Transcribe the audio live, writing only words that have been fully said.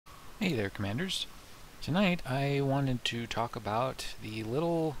Hey there, Commanders. Tonight I wanted to talk about the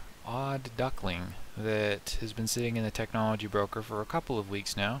little odd duckling that has been sitting in the technology broker for a couple of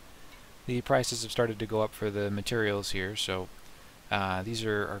weeks now. The prices have started to go up for the materials here, so these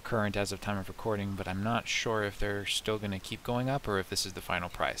are current as of time of recording, but I'm not sure if they're still going to keep going up or if this is the final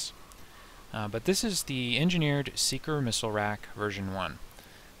price. But this is the Engineered Seeker Missile Rack version 1.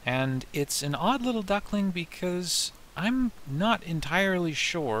 And it's an odd little duckling because I'm not entirely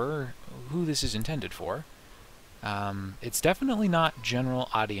sure who this is intended for. It's definitely not general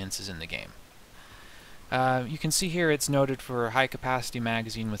audiences in the game. You can see here it's noted for high capacity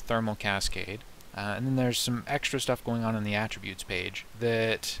magazine with thermal cascade, and then there's some extra stuff going on in the attributes page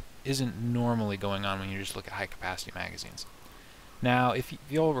that isn't normally going on when you just look at high capacity magazines. Now, if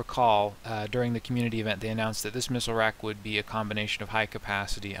you'll recall, during the community event they announced that this missile rack would be a combination of high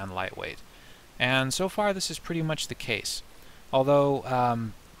capacity and lightweight. And so far this is pretty much the case. Although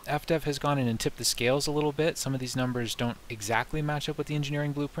FDev has gone in and tipped the scales a little bit, some of these numbers don't exactly match up with the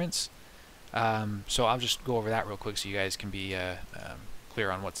engineering blueprints. So I'll just go over that real quick so you guys can be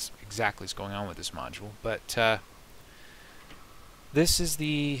clear on what's exactly is going on with this module. But this is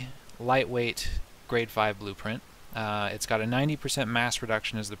the lightweight grade 5 blueprint. It's got a 90% mass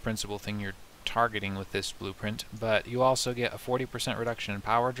reduction as the principal thing you're targeting with this blueprint, but you also get a 40% reduction in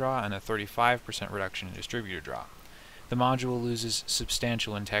power draw and a 35% reduction in distributor draw. The module loses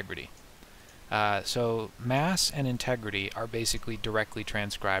substantial integrity. So mass and integrity are basically directly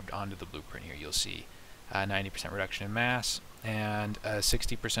transcribed onto the blueprint here. You'll see a 90% reduction in mass and a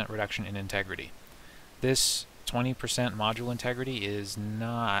 60% reduction in integrity. This 20% module integrity is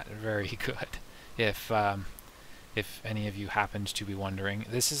not very good. If any of you happened to be wondering,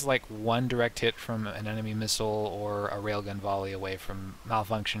 this is like one direct hit from an enemy missile or a railgun volley away from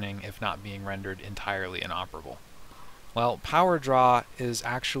malfunctioning, if not being rendered entirely inoperable. Well, power draw is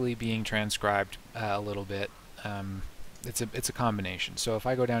actually being transcribed a little bit. It's a combination. So if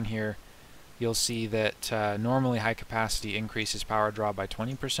I go down here, you'll see that normally high capacity increases power draw by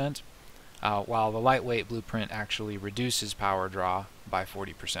 20%, while the lightweight blueprint actually reduces power draw by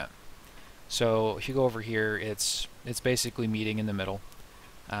 40%. So if you go over here, it's basically meeting in the middle,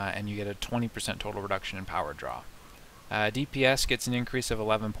 and you get a 20% total reduction in power draw. DPS gets an increase of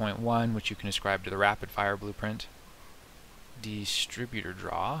 11.1, which you can ascribe to the rapid fire blueprint. Distributor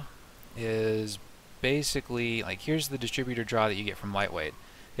draw is basically, like, here's the distributor draw that you get from lightweight.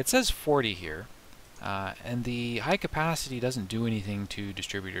 It says 40 here, and the high capacity doesn't do anything to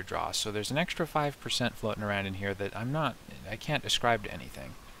distributor draw, so there's an extra 5% floating around in here that I can't ascribe to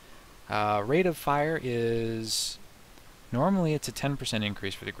anything. Rate of fire is, normally it's a 10%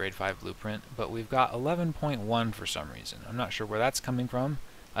 increase for the grade 5 blueprint, but we've got 11.1 for some reason. I'm not sure where that's coming from.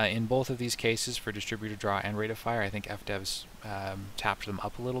 In both of these cases, for distributor draw and rate of fire, I think FDev's tapped them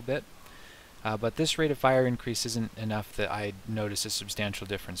up a little bit. But this rate of fire increase isn't enough that I notice a substantial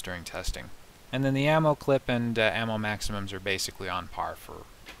difference during testing. And then the ammo clip and ammo maximums are basically on par for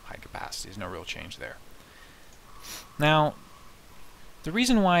high capacity. There's no real change there. Now, the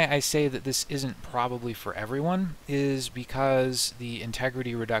reason why I say that this isn't probably for everyone is because the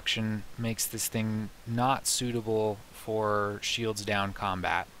integrity reduction makes this thing not suitable for shields down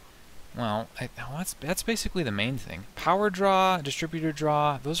combat. Well, that's basically the main thing. Power draw, distributor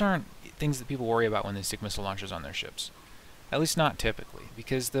draw, those aren't things that people worry about when they stick missile launchers on their ships. At least not typically,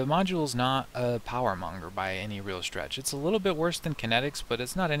 because the module's not a power monger by any real stretch. It's a little bit worse than kinetics, but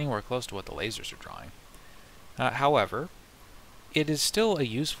it's not anywhere close to what the lasers are drawing. However, it is still a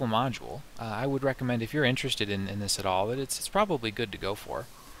useful module. I would recommend, if you're interested in this at all, that it's probably good to go for.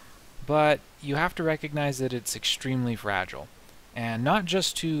 But you have to recognize that it's extremely fragile. And not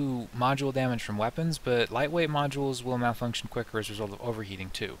just to module damage from weapons, but lightweight modules will malfunction quicker as a result of overheating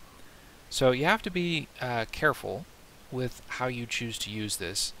too. So you have to be careful with how you choose to use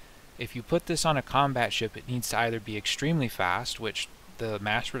this. If you put this on a combat ship, it needs to either be extremely fast, which the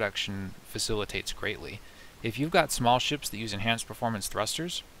mass reduction facilitates greatly. If you've got small ships that use enhanced performance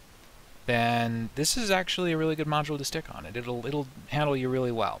thrusters, then this is actually a really good module to stick on it. It'll handle you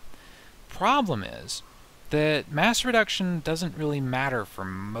really well. Problem is that mass reduction doesn't really matter for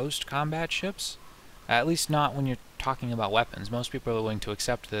most combat ships, at least not when you're talking about weapons. Most people are willing to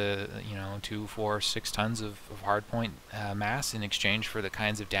accept the 2, 4, 6 tons of hardpoint mass in exchange for the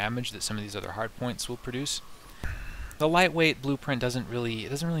kinds of damage that some of these other hardpoints will produce. The lightweight blueprint doesn't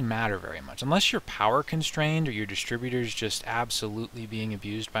really matter very much unless you're power constrained or your distributor's just absolutely being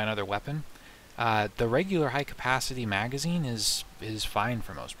abused by another weapon. The regular high capacity magazine is fine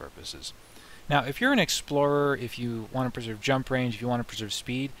for most purposes. Now, if you're an explorer, if you want to preserve jump range, if you want to preserve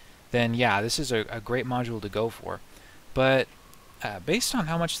speed, then yeah, this is a great module to go for. But based on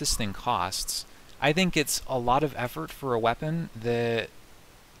how much this thing costs, I think it's a lot of effort for a weapon that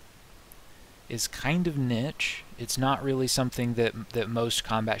is kind of niche. It's not really something that most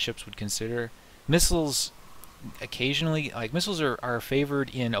combat ships would consider. Missiles occasionally, like missiles are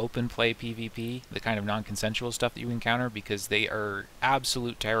favored in open play PvP, the kind of non-consensual stuff that you encounter, because they are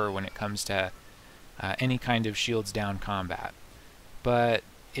absolute terror when it comes to any kind of shields down combat. But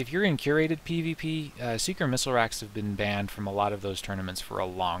if you're in curated PvP, Seeker missile racks have been banned from a lot of those tournaments for a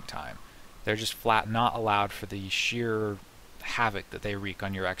long time. They're just flat not allowed for the sheer havoc that they wreak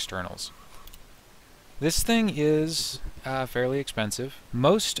on your externals. This thing is fairly expensive.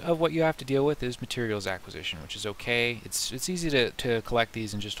 Most of what you have to deal with is materials acquisition, which is okay. It's easy to collect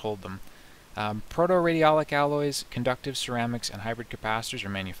these and just hold them. Proto-radiolic alloys, conductive ceramics, and hybrid capacitors are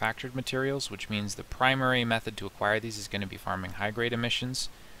manufactured materials, which means the primary method to acquire these is going to be farming high-grade emissions.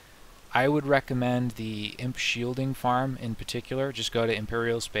 I would recommend the Imp Shielding farm in particular. Just go to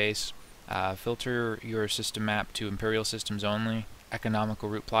Imperial Space, filter your system map to Imperial systems only, economical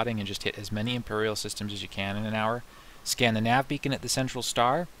route plotting, and just hit as many Imperial systems as you can in an hour. Scan the nav beacon at the central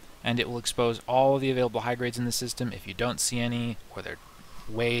star, and it will expose all of the available high grades in the system. If you don't see any, or they're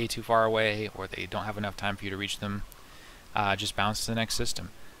way too far away, or they don't have enough time for you to reach them, just bounce to the next system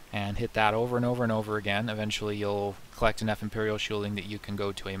and hit that over and over and over again. Eventually you'll collect enough Imperial shielding that you can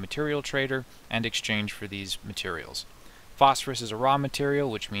go to a material trader and exchange for these materials. Phosphorus is a raw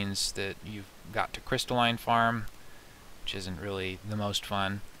material, which means that you've got to crystalline farm, which isn't really the most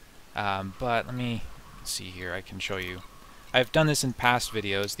fun. But let me see here, I can show you. I've done this in past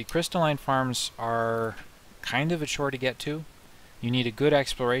videos. The crystalline farms are kind of a chore to get to. You need a good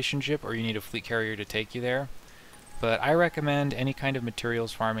exploration ship, or you need a fleet carrier to take you there. But I recommend any kind of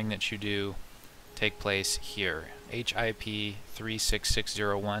materials farming that you do take place here. HIP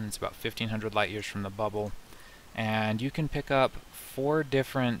 36601, it's about 1500 light years from the bubble. And you can pick up 4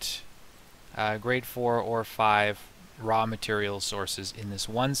 different grade 4 or 5 raw material sources in this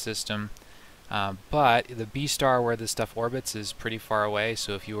one system. But the B-star where this stuff orbits is pretty far away,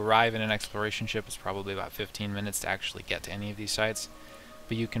 so if you arrive in an exploration ship, it's probably about 15 minutes to actually get to any of these sites.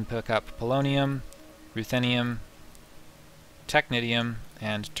 But you can pick up polonium, ruthenium, technetium,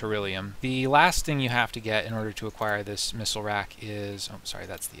 and beryllium. The last thing you have to get in order to acquire this missile rack is, oh sorry,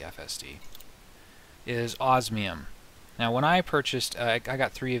 that's the FSD, is osmium. Now when I purchased, I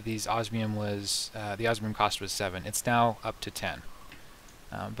got 3 of these. Osmium was, the osmium cost was 7. It's now up to 10.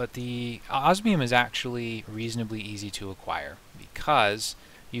 But the osmium is actually reasonably easy to acquire because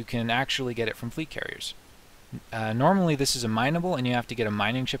you can actually get it from fleet carriers. Normally this is a mineable and you have to get a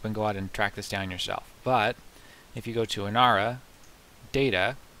mining chip and go out and track this down yourself. But if you go to Inara,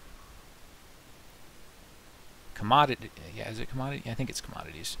 data, commodity, yeah, is it commodity? I think it's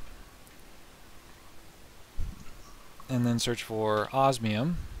commodities. And then search for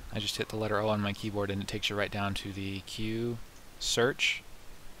osmium. I just hit the letter O on my keyboard and it takes you right down to the Q search.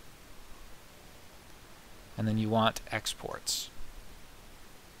 And then you want exports.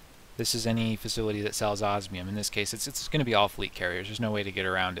 This is any facility that sells osmium. In this case, it's going to be all fleet carriers. There's no way to get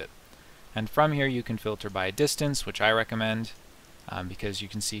around it. And from here you can filter by distance, which I recommend, because you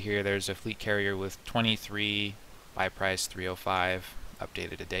can see here there's a fleet carrier with 23, buy price 305,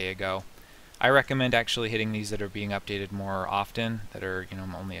 updated a day ago. I recommend actually hitting these that are being updated more often, that are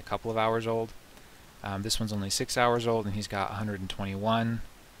only a couple of hours old. This one's only 6 hours old and he's got 121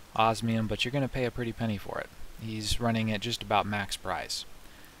 osmium, but you're going to pay a pretty penny for it. He's running at just about max price.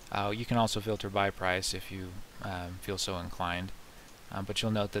 You can also filter by price if you feel so inclined. But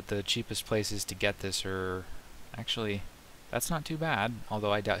you'll note that the cheapest places to get this are actually, that's not too bad,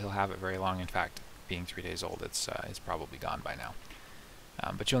 although I doubt he'll have it very long. In fact, being 3 days old, it's probably gone by now.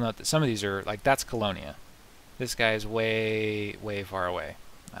 But you'll note that some of these are, like, that's Colonia. This guy is way, way far away.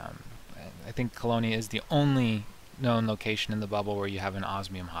 I think Colonia is the only known location in the bubble where you have an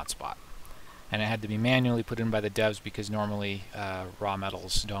osmium hotspot. And it had to be manually put in by the devs because normally raw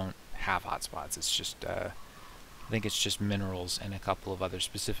metals don't have hotspots. It's just, I think it's just minerals and a couple of other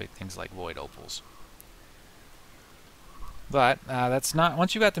specific things like void opals. But that's not,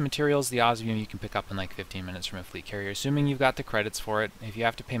 once you've got the materials, the osmium you can pick up in like 15 minutes from a fleet carrier, assuming you've got the credits for it. If you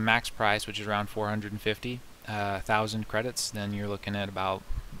have to pay max price, which is around 450,000 credits, then you're looking at about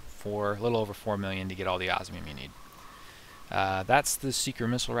a little over 4 million to get all the osmium you need. That's the Seeker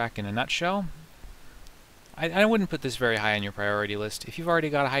missile rack in a nutshell. I wouldn't put this very high on your priority list. If you've already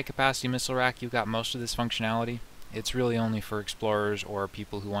got a high capacity missile rack, you've got most of this functionality. It's really only for explorers or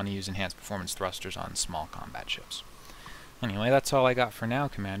people who want to use enhanced performance thrusters on small combat ships. Anyway, that's all I got for now,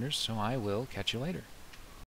 Commanders, so I will catch you later.